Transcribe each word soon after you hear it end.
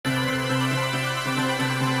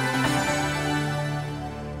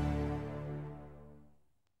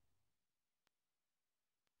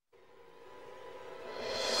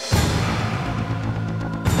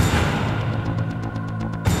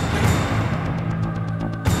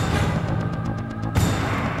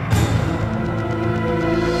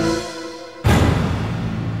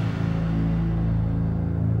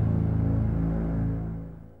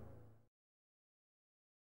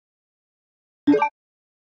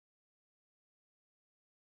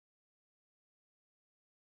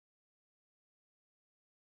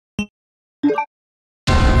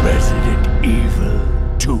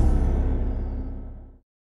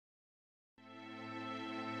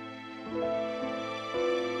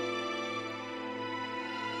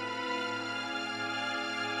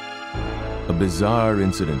A bizarre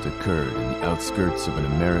incident occurred in the outskirts of an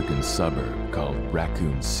American suburb called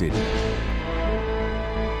Raccoon City.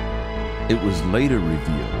 It was later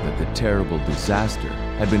revealed that the terrible disaster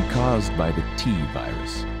had been caused by the T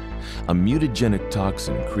virus, a mutagenic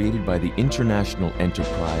toxin created by the international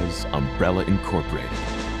enterprise Umbrella Incorporated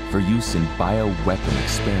for use in bioweapon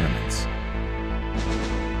experiments.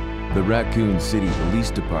 The Raccoon City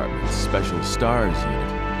Police Department's Special Stars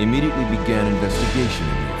Unit immediately began investigation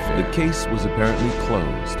in the affair. The case was apparently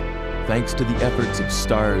closed, thanks to the efforts of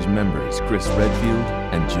STARS members Claire Redfield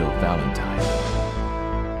and Jill Valentine.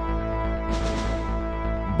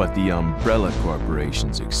 But the Umbrella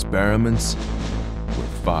Corporation's experiments were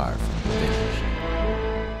far from finished.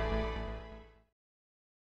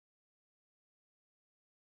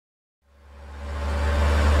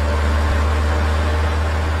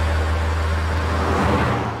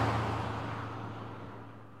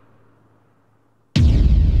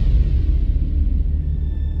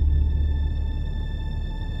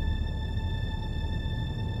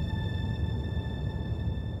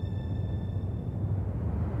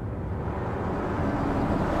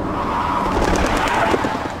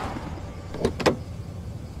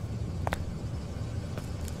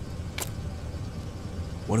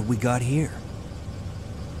 What have we got here?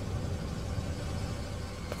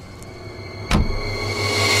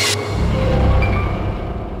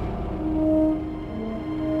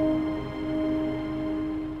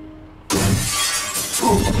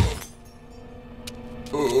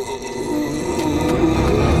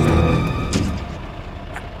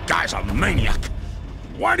 That guy's a maniac.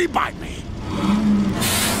 Why'd he bite me?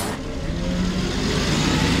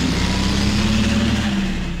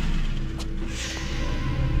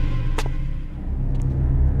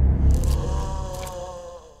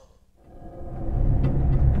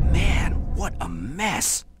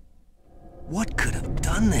 Mess. What could have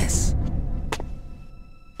done this?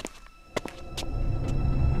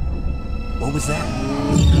 What was that?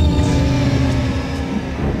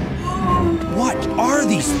 What are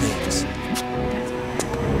these things?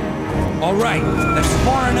 All right, that's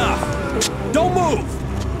far enough. Don't move!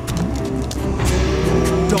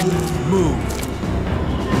 Don't move.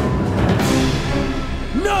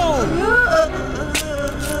 No!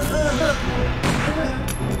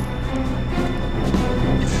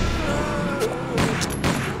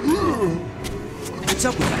 What's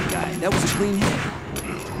up with that guy? That was a clean hit.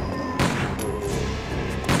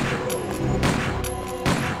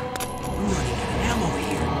 I'm running out of ammo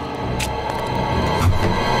here.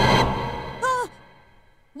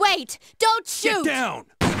 Wait! Don't shoot! Get down!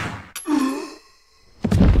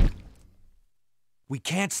 We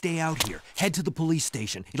can't stay out here. Head to the police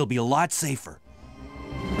station. It'll be a lot safer.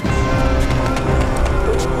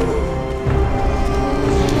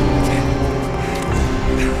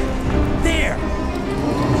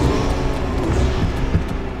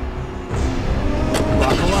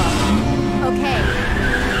 Okay.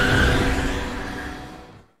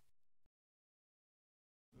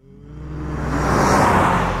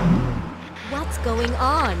 What's going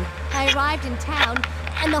on? I arrived in town,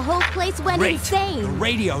 and the whole place went insane. The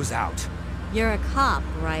radio's out. You're a cop,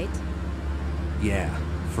 right? Yeah,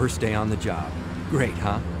 first day on the job. Great,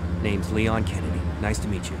 huh? Name's Leon Kennedy. Nice to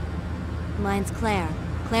meet you. Mine's Claire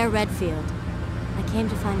Redfield. I came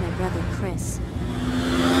to find my brother, Chris.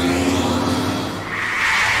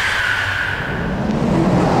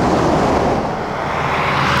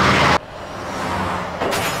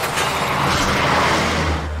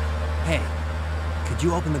 Could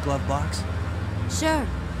you open the glove box? Sure.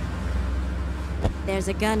 There's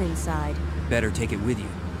a gun inside. Better take it with you.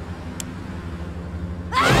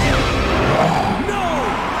 Ah! No!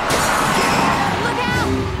 Look out!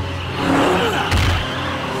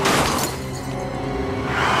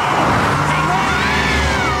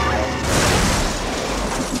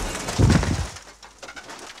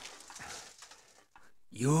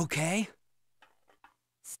 You okay?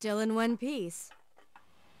 Still in one piece.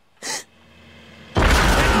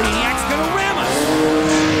 Maniac's gonna ram us!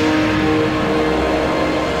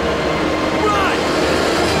 Run!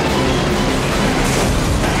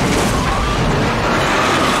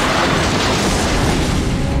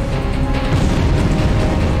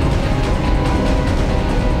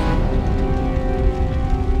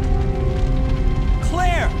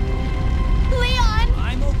 Claire! Leon!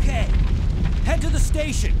 I'm okay. Head to the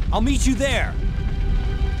station. I'll meet you there.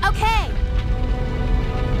 Okay.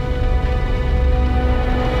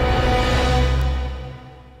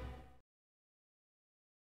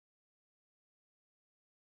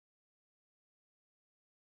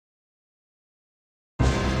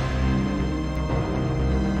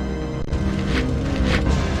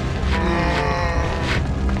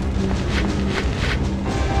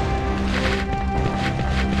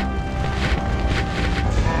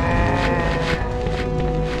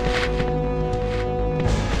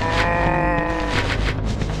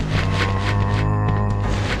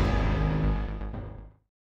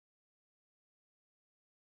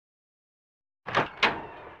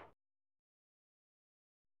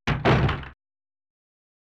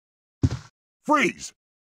 Freeze!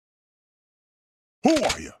 Who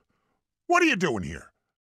are you? What are you doing here?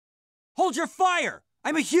 Hold your fire!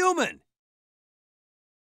 I'm a human!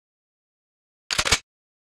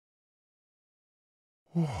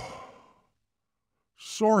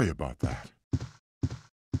 Sorry about that.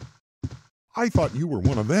 I thought you were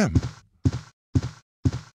one of them.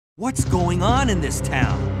 What's going on in this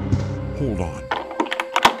town? Hold on.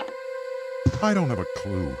 I don't have a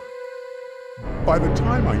clue. By the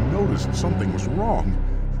time I noticed something was wrong,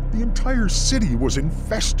 the entire city was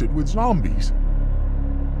infested with zombies.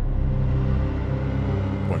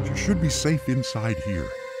 But you should be safe inside here.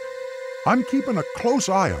 I'm keeping a close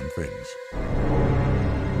eye on things.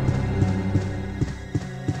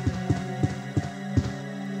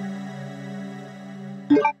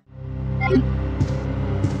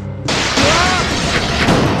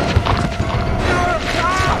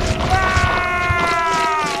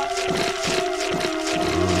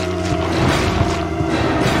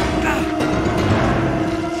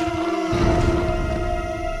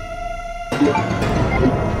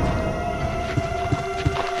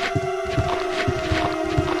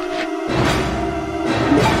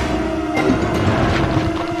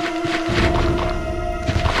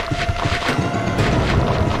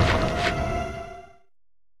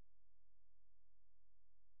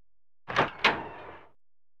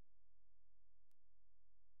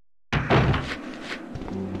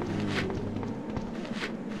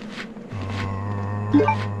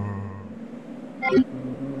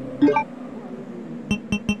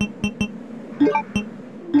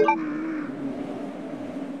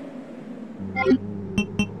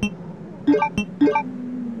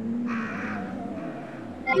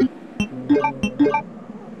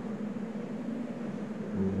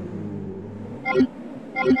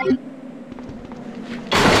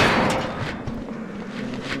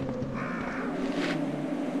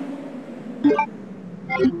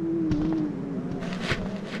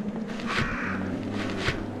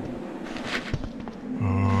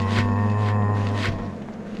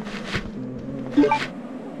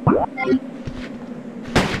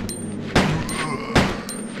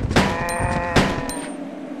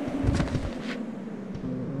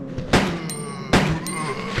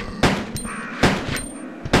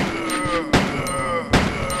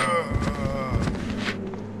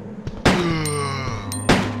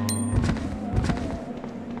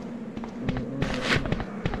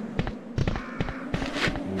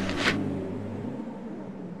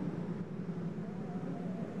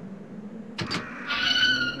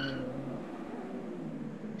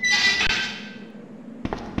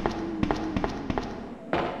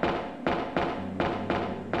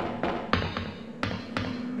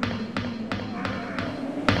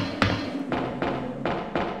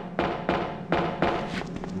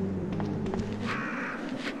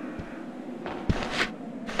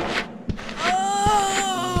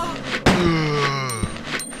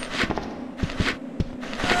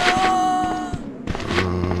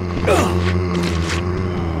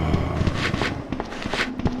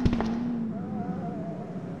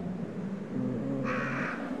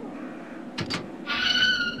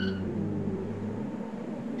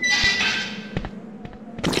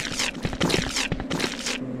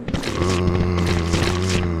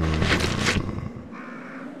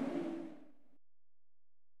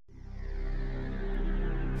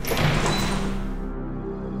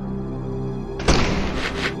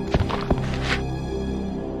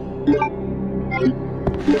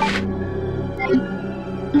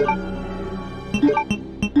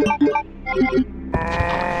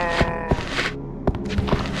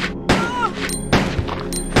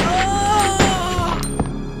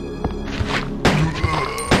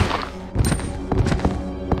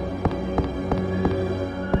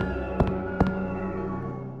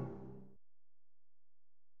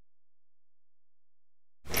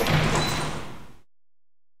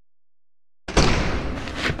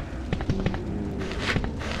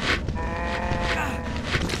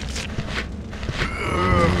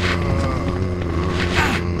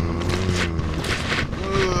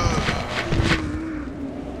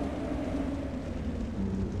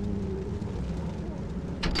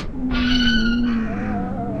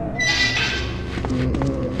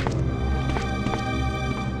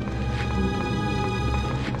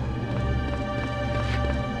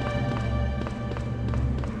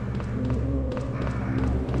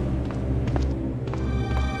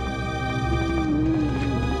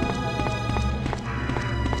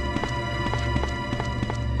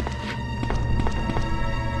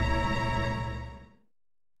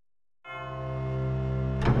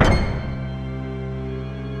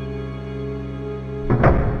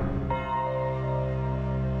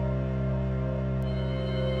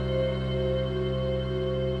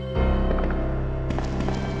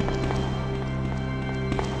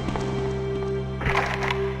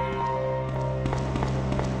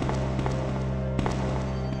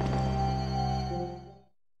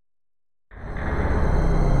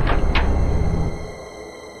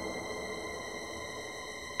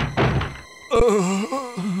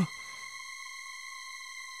 Oh,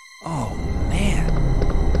 man.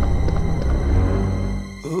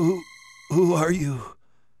 Who are you?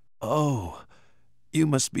 Oh, you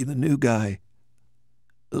must be the new guy.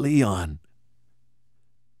 Leon.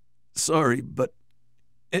 Sorry, but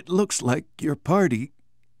it looks like your party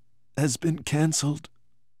has been canceled.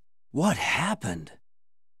 What happened?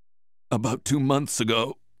 About 2 months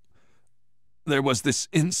ago, there was this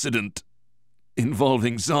incident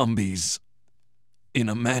involving zombies in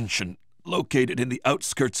a mansion located in the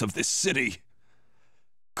outskirts of this city.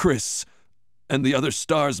 Chris and the other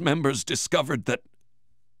STARS members discovered that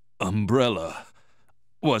Umbrella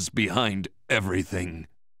was behind everything.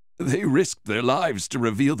 They risked their lives to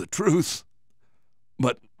reveal the truth,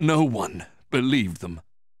 but no one believed them.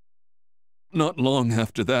 Not long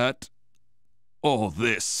after that, all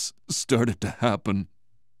this started to happen.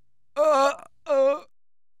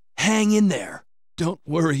 Hang in there. Don't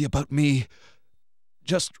worry about me.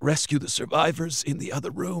 Just rescue the survivors in the other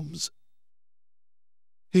rooms.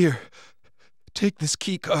 Here, take this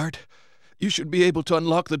key card. You should be able to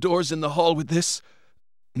unlock the doors in the hall with this.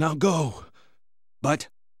 Now go. But...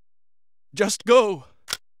 Just go.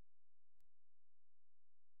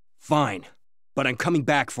 Fine, but I'm coming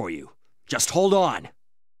back for you. Just hold on.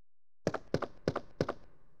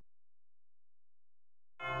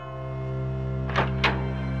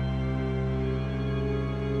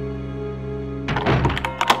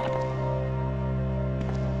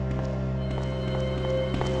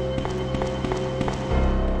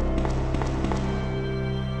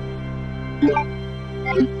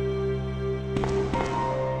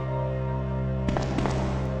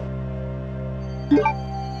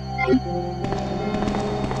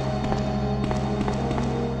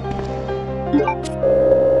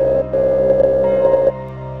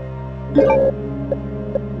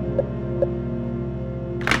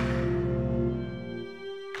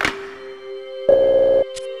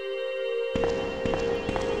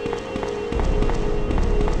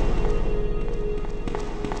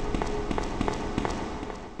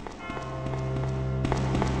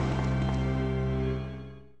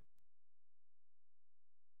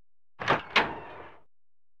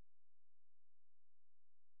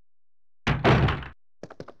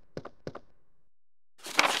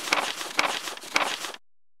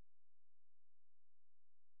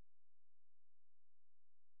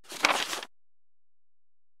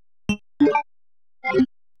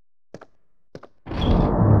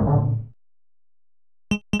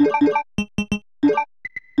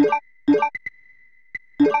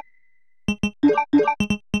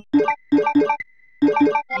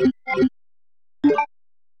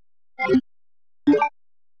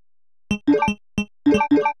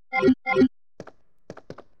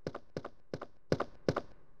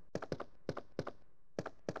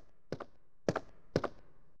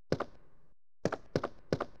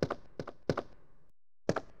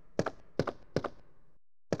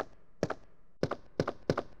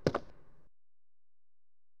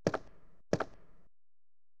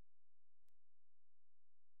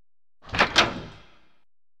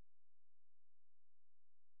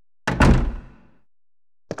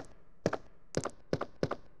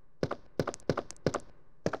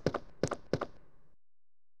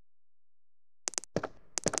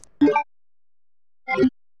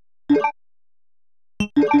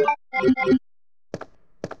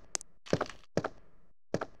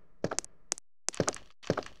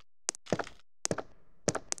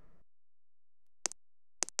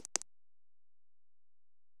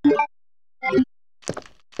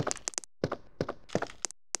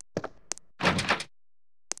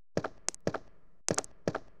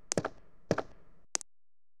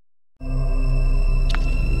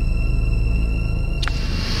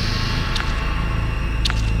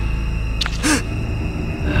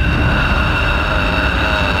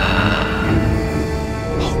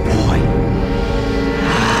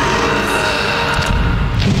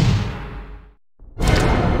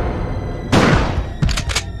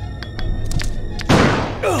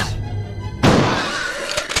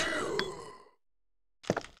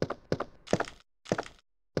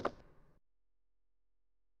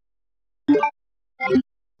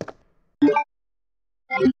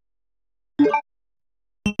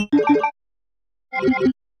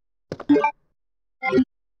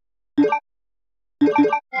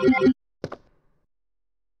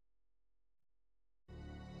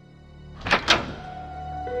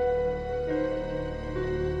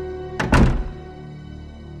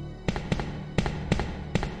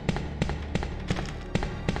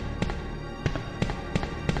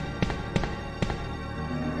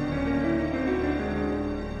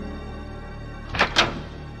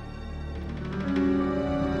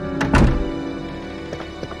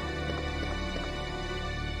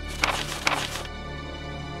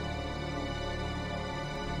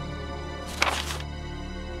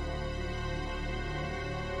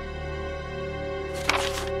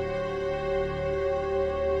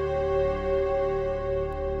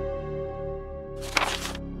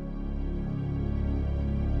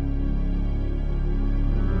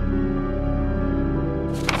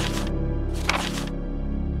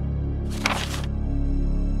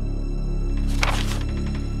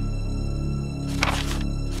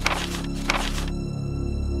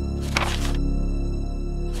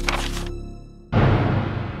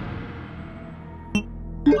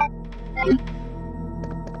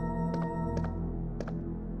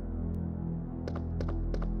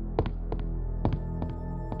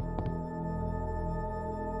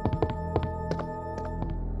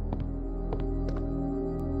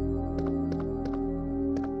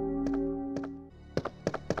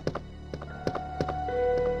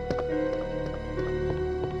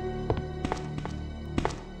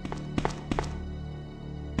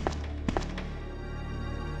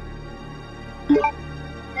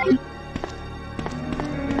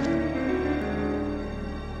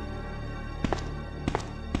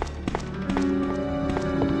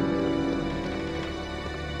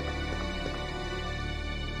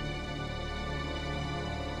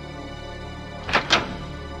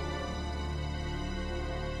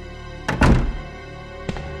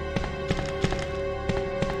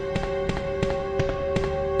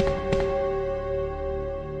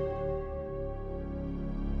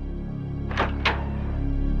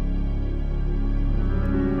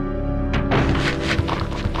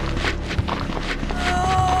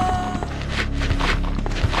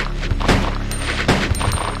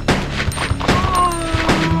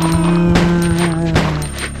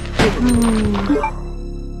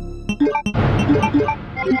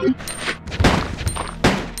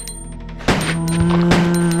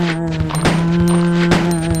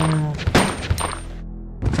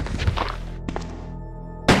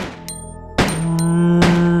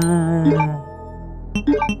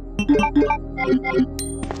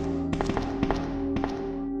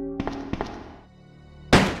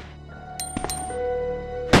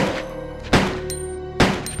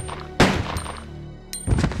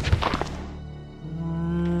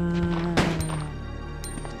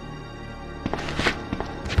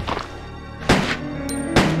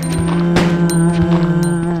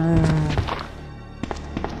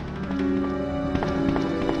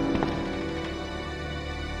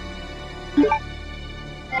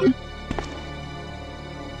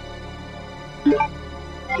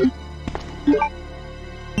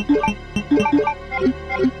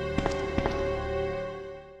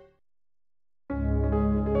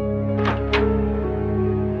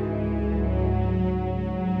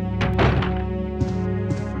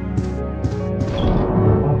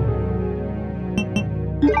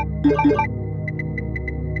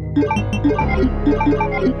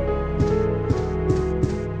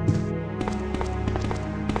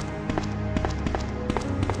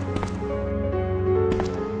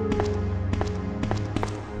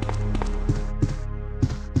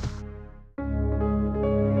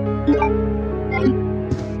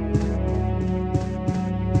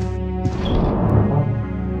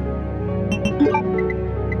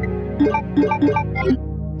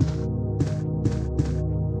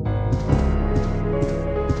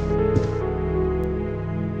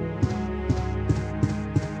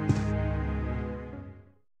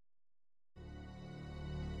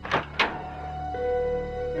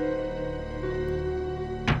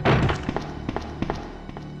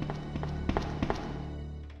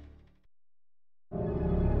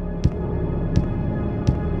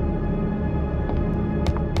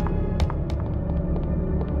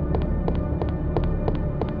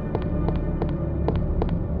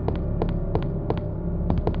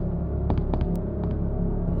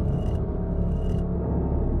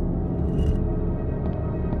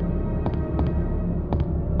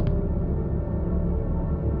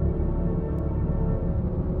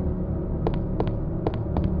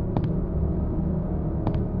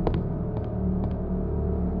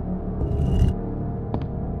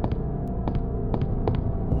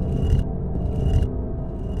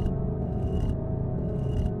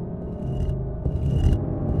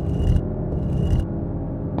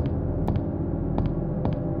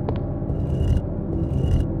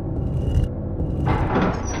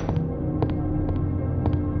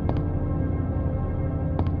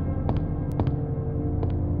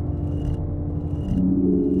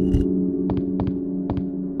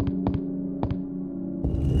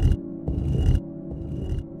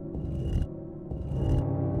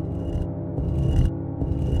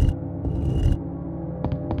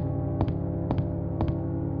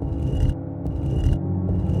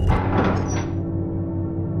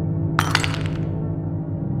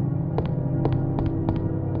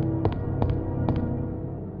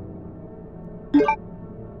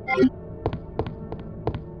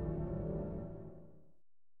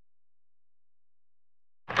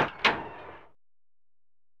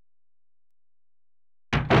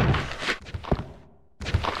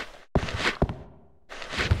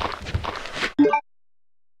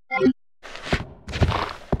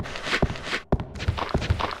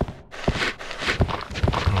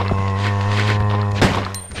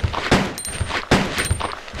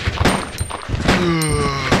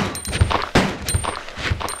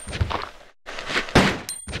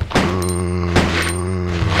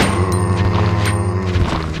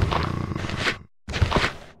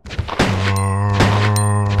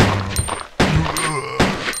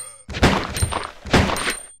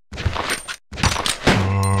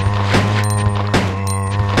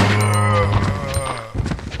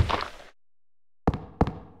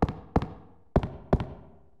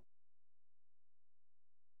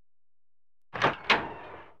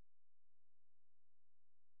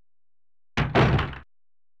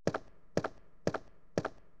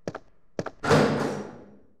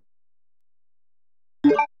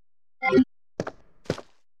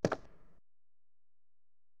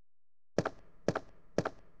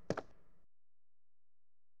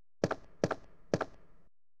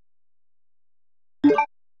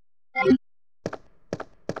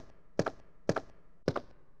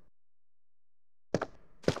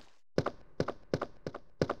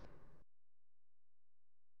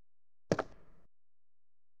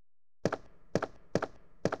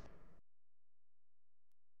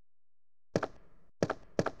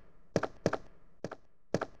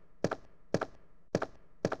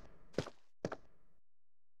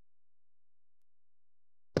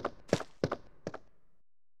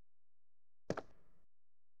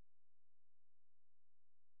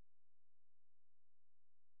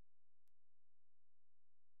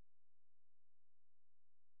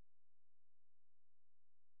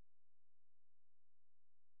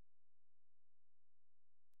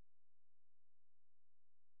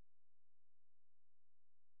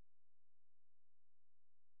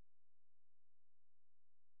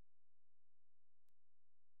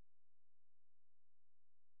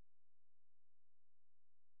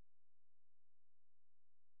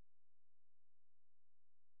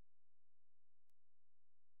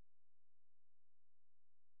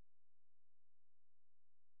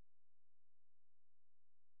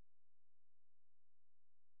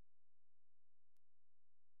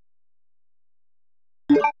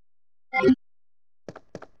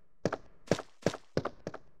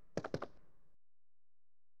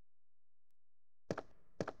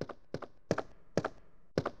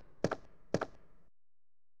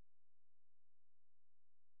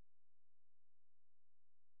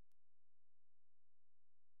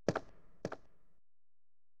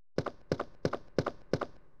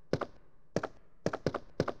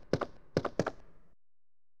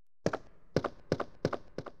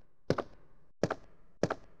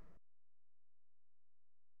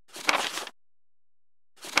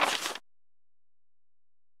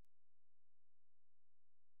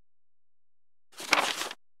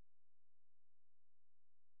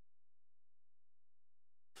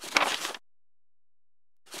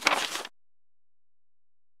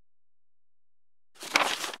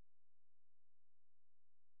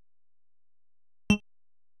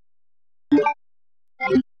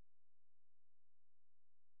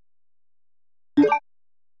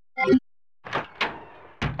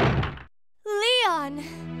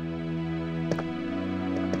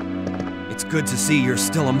 Good to see you're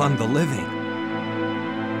still among the living.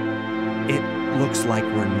 It looks like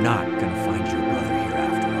we're not gonna find your brother here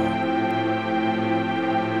after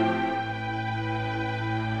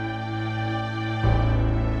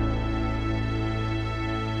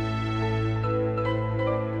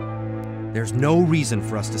all. There's no reason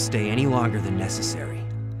for us to stay any longer than necessary.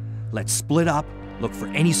 Let's split up, look for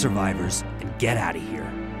any survivors, and get out of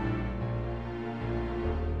here.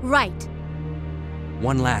 Right.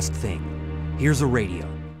 One last thing. Here's a radio.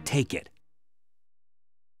 Take it.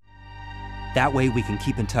 That way we can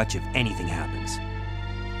keep in touch if anything happens.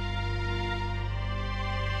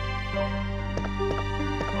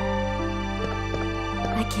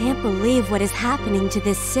 I can't believe what is happening to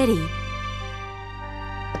this city.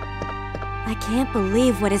 I can't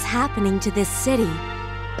believe what is happening to this city.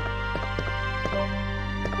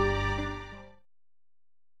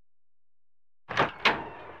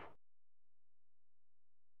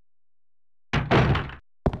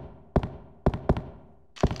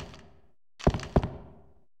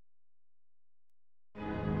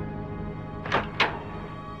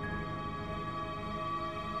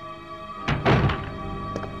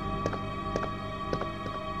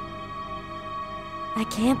 I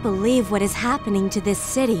can't believe what is happening to this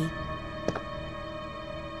city.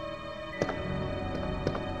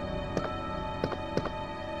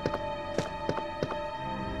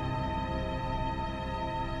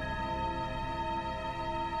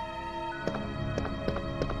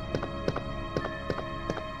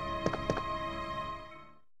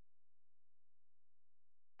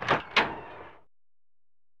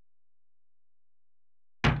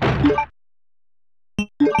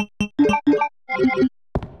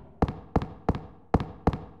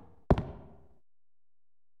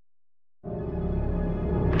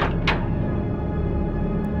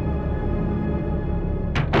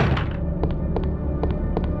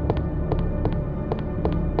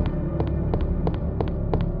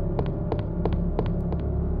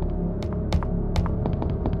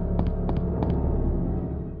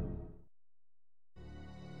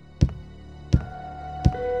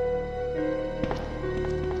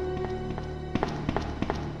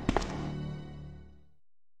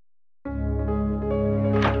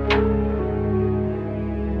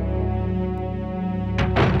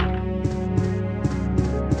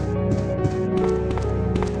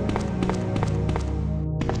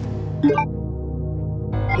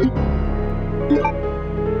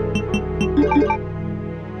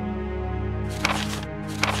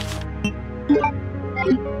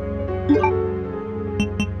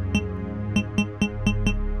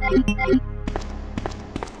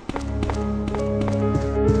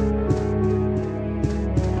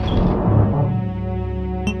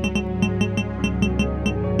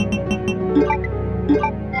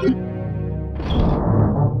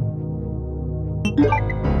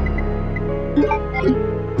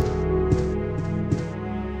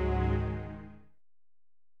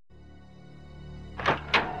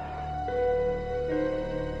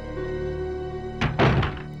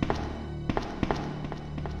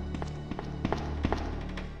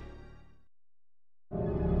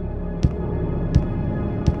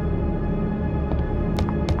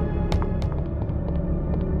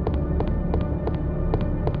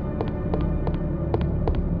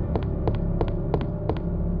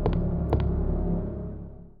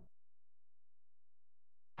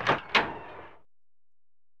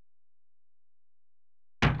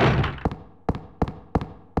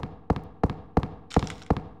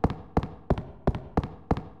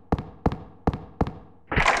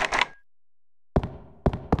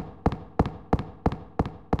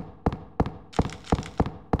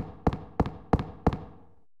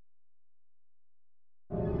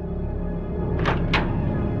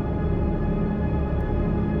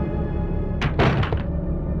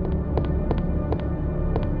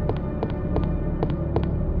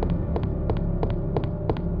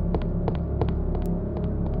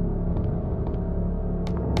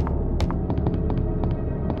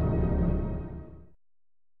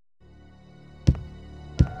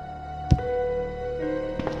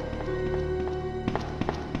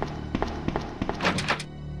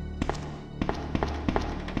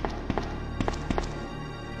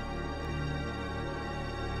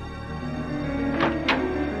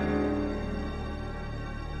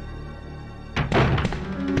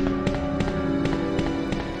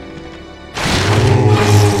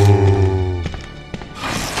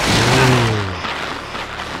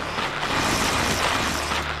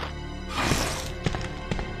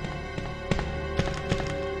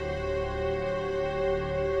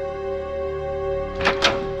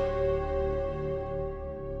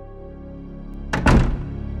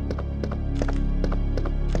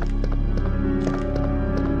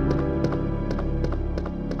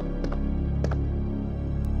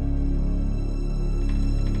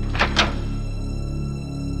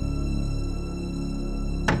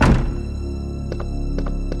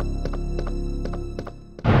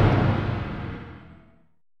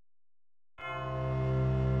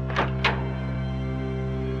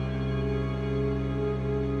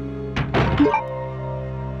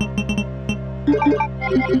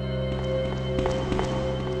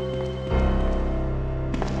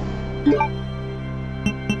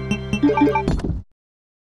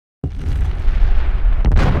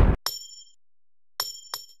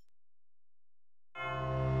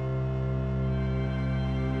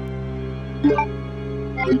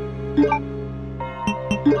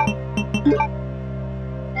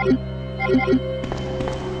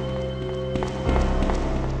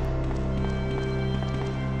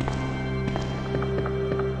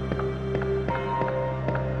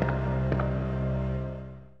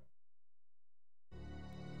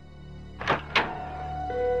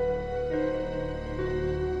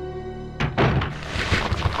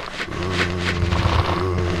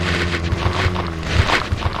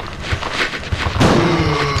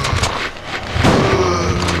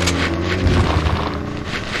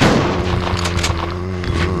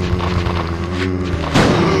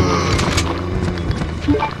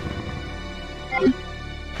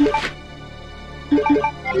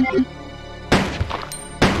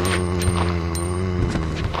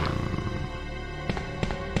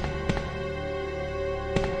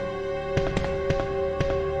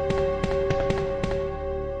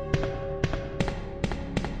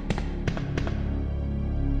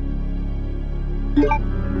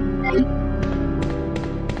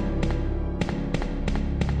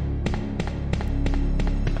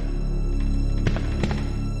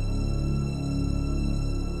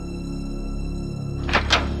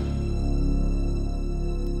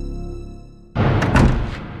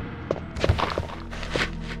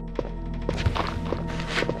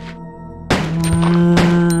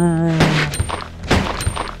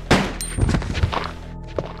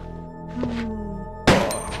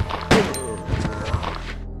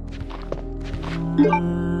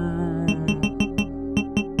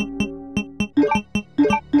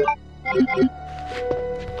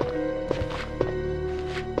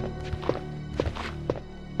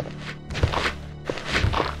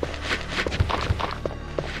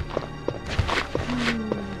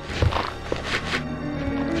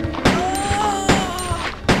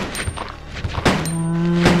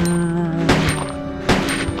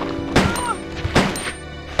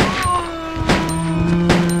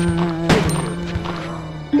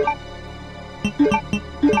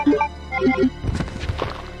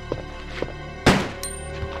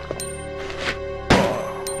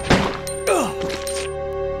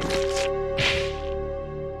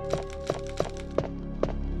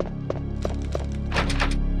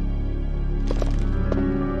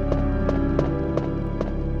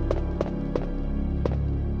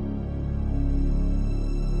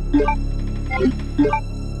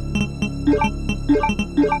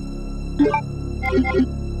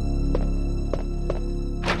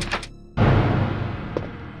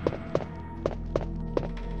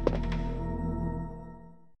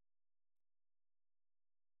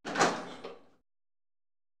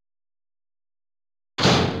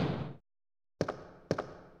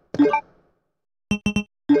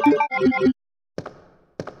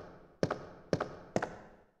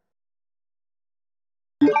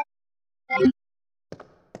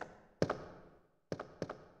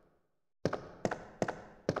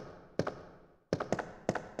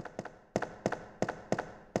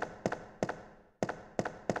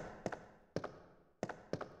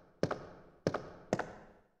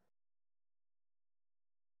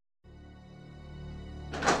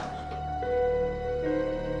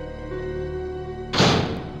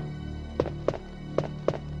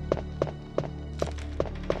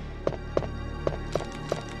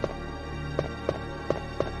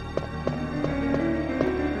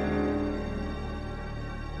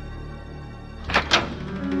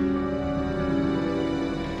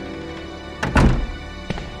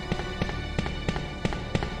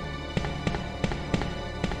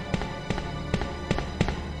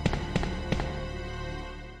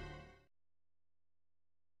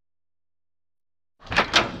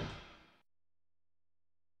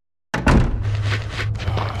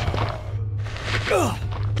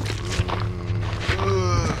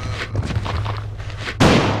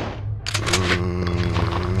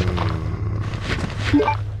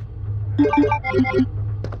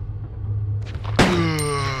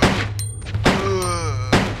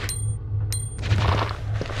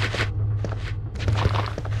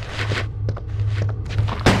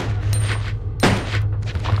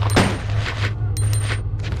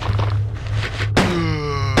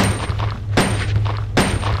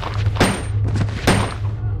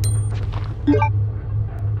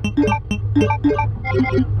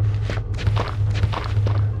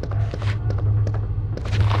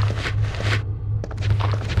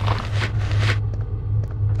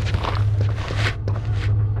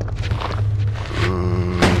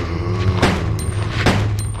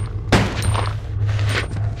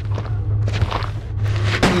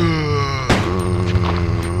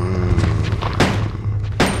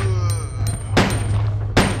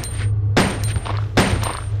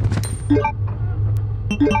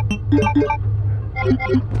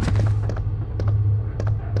 you